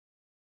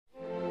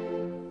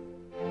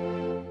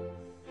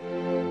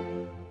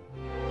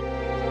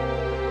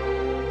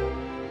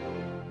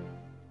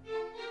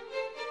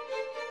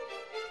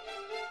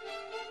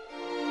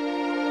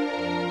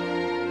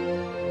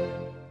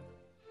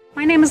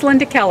is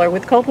Linda Keller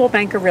with Coldwell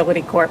Banker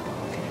Realty Corp.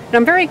 And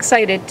I'm very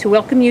excited to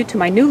welcome you to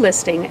my new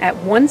listing at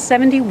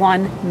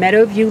 171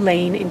 Meadowview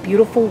Lane in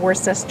beautiful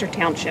Worcester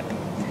Township.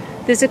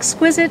 This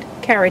exquisite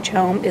carriage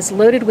home is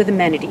loaded with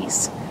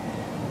amenities.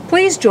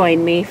 Please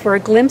join me for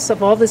a glimpse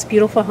of all this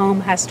beautiful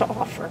home has to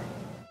offer.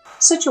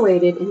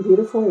 Situated in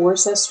beautiful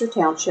Worcester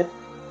Township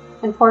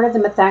and part of the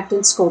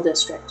Methacton School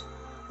District,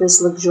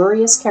 this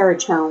luxurious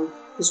carriage home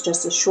is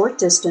just a short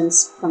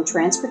distance from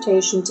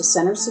transportation to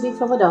Center City,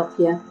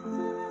 Philadelphia,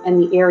 and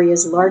the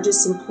area's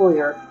largest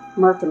employer,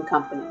 Merck &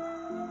 Company.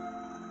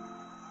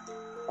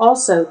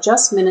 Also,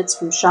 just minutes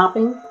from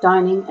shopping,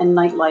 dining, and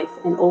nightlife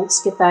in Old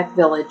Skippack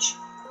Village,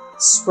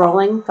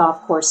 sprawling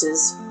golf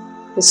courses,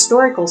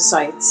 historical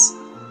sites,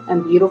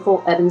 and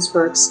beautiful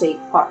Ebensburg State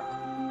Park.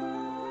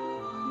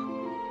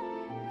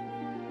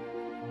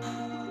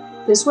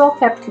 This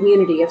well-kept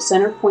community of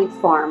Center Point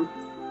Farm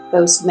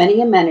boasts many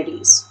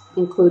amenities,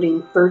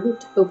 including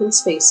verdant open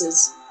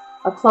spaces,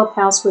 a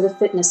clubhouse with a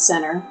fitness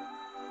center,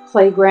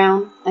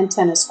 playground, and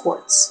tennis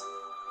courts.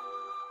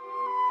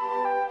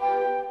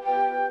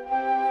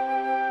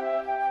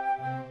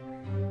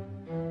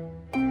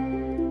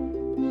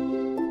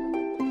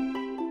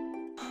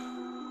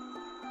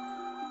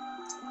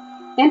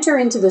 Enter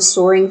into the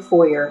soaring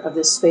foyer of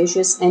this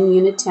spacious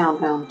N-unit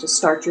townhome to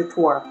start your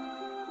tour.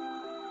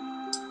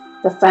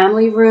 The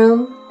family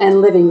room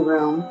and living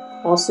room,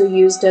 also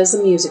used as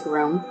a music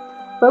room,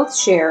 both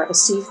share a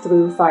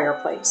see-through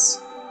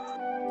fireplace.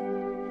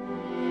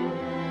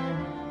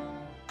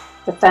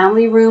 The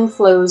family room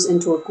flows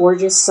into a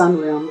gorgeous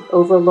sunroom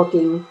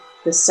overlooking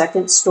the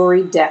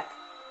second-story deck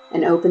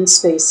and open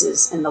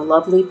spaces in the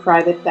lovely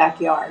private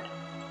backyard.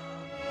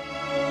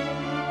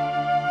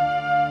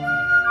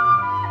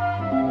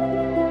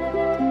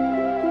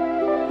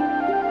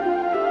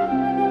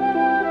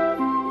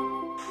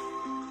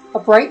 A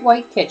bright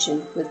white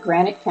kitchen with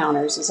granite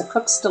counters is a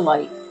cook's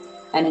delight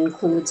and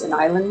includes an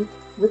island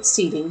with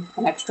seating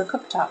and extra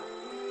cooktop.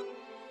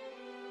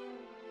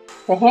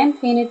 The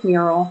hand-painted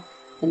mural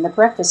in the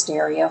breakfast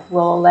area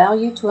will allow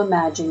you to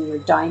imagine you're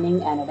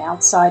dining at an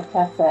outside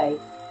cafe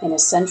in a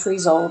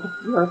centuries-old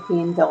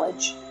European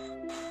village.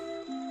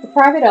 The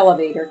private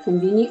elevator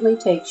conveniently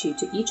takes you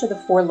to each of the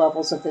 4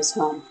 levels of this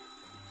home.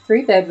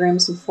 3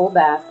 bedrooms and full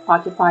bath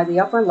occupy the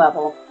upper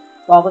level,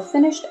 while the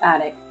finished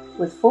attic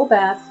with full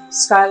bath,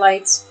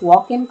 skylights,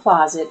 walk-in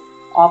closet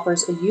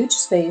offers a huge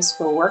space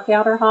for a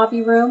workout or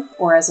hobby room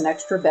or as an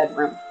extra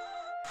bedroom.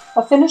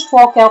 A finished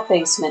walkout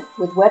basement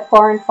with wet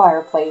bar and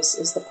fireplace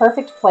is the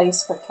perfect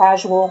place for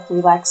casual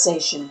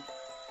relaxation.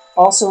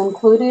 Also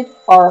included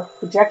are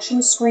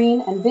projection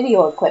screen and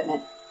video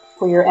equipment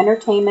for your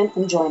entertainment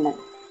enjoyment.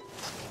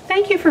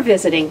 Thank you for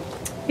visiting.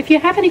 If you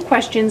have any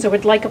questions or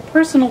would like a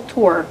personal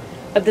tour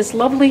of this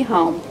lovely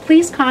home,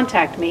 please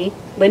contact me,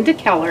 Linda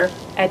Keller,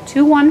 at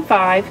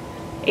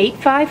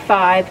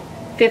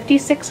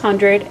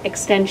 215-855-5600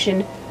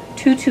 extension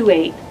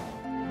 228.